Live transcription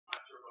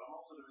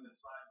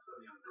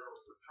girls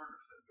with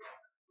Turner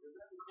syndrome. Does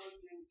that include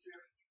James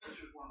here?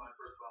 She was one of my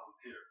first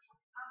volunteers.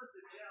 How does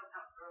the jail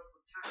help girls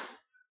with Turner?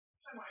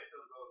 Same way it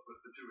does those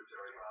with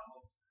pituitary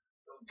problems.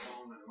 Builds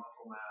bone and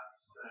muscle mass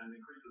and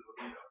increases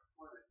libido.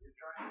 What, you're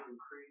trying to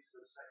increase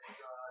the sex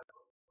drive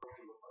of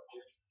working with a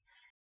kid?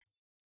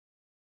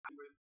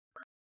 With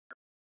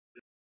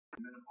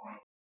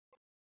menopause.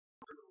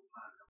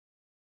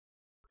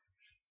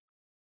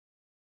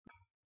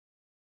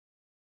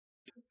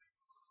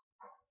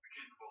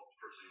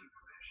 Personal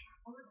information.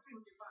 Well, let's see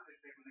what your father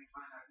say when they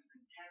find out you've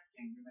been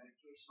testing your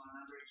medication on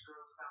underage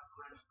girls without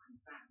parental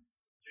consent.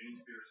 Jane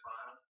Spears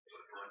filed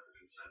with a parental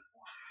consent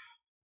form.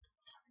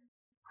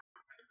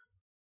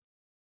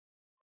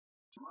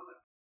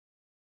 Mother.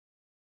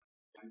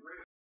 I'm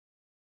great.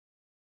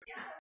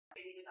 Yes, I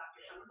needed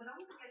Dr. Sherman, but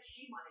only because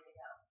she wanted to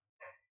go.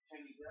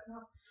 Can you do that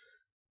now?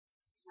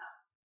 No.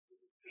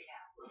 Straight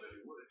out. Well,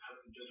 then you would. How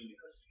can you judge an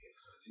investigation?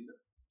 Has he seen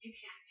it? You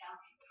can't tell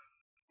me.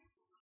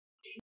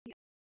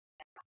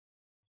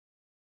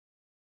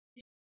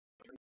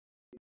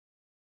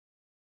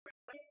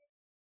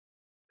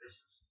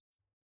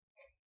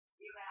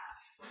 You have.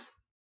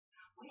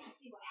 Wait and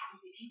see what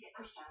happens if you get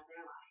pushed out of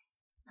their lives.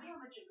 See how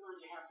much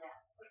influence you have then.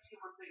 Let's get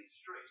one thing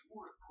straight. You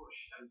weren't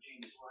pushed out of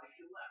Jane's life.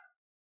 You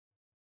left.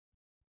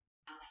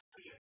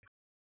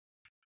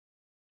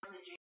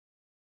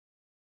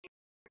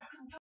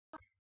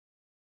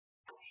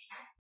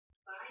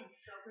 But I am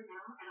sober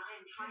now, and I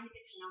am trying to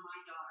get to know my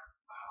daughter.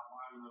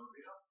 Why am I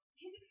real?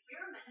 His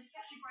experiment,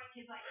 especially bright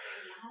kids like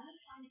Jamie, I'm only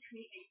trying to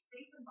create a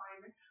safe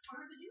environment for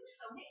her to do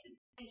so. Make this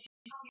thing she's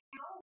 12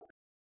 years old.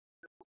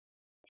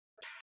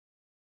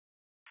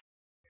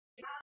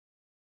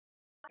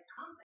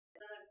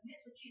 That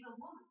admits that she's a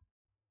woman.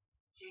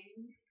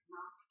 Jamie is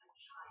not a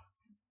child.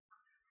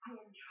 I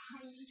am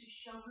trying to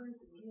show her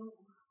the real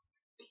world.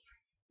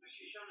 Has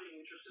she shown any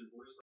interest in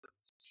boys?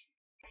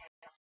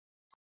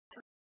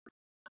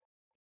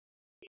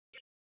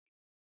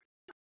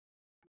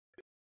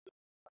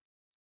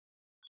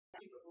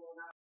 Super Bowl,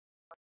 not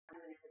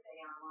 5 minutes a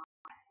day online.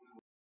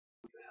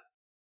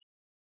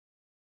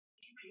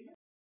 Computer?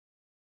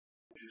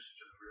 Introduced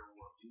to the real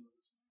world.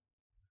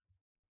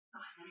 Oh,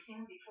 I've never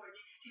seen him before.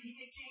 Did he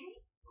take Jamie?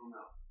 Oh,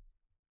 no.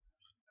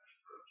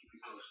 Keep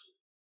you posted.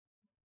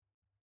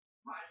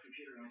 My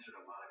computer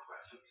answered a lot of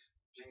questions.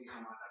 Jamie's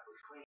on my app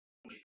was clean.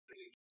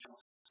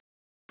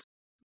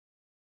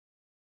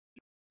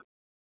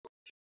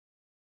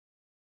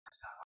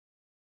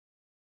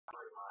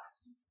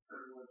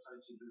 Every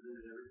website she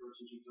visited, every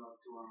person she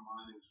talked to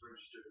online, was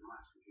registered in my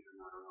computer,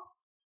 not her own.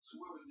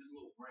 So where was this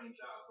little brain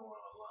child going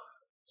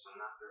online? Some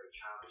not very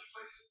childish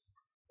places.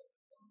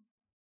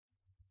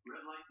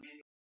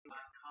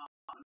 Redlightmanual.com.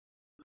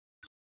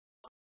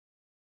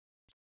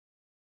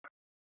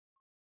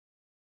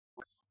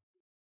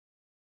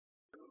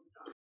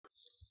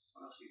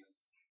 What else you got?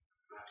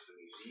 Maps of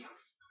the museum.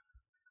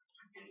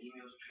 And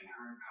emails between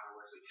her and Kyle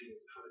Wesley 2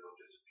 days before they both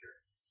disappeared.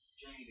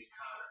 Jamie to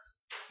Connor.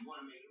 You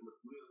want to make it look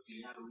real so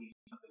you have to leave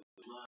something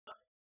with love.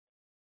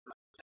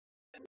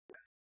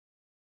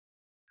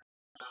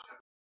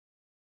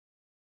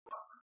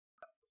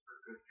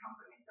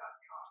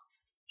 Goodcompany.com.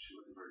 She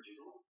looking for a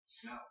gigolo?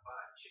 No,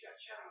 but she got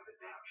chatting with a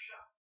damn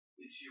shot.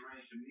 Did she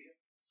arrange to meet him?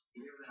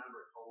 He gave her the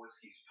number at Paul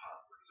Whiskey's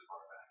pub, where he's a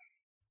bar back.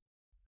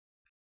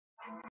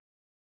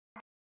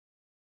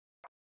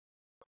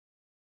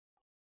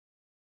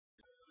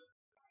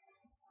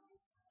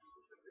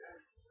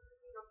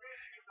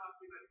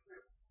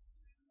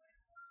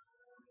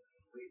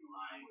 Wait in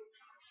line.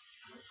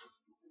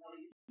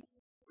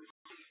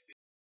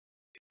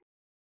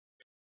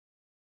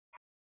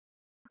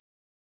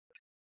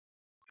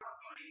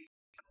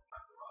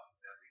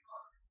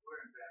 We're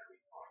in Battery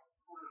Park.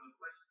 Corner of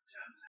West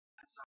 10th.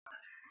 If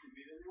you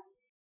meet anyone,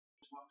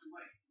 just walk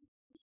away.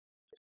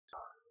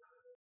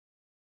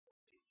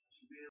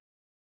 She made it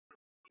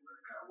where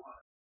the car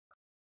was.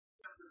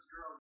 This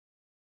girl,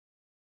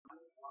 why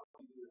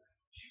would you do that?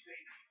 She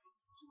paid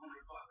 $200.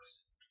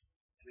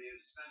 And they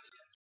had spent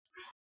it.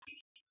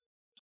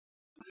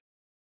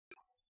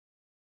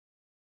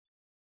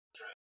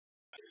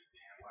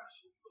 Why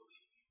she would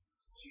believe me.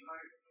 She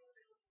hired me.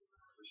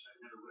 Wish I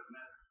never would have met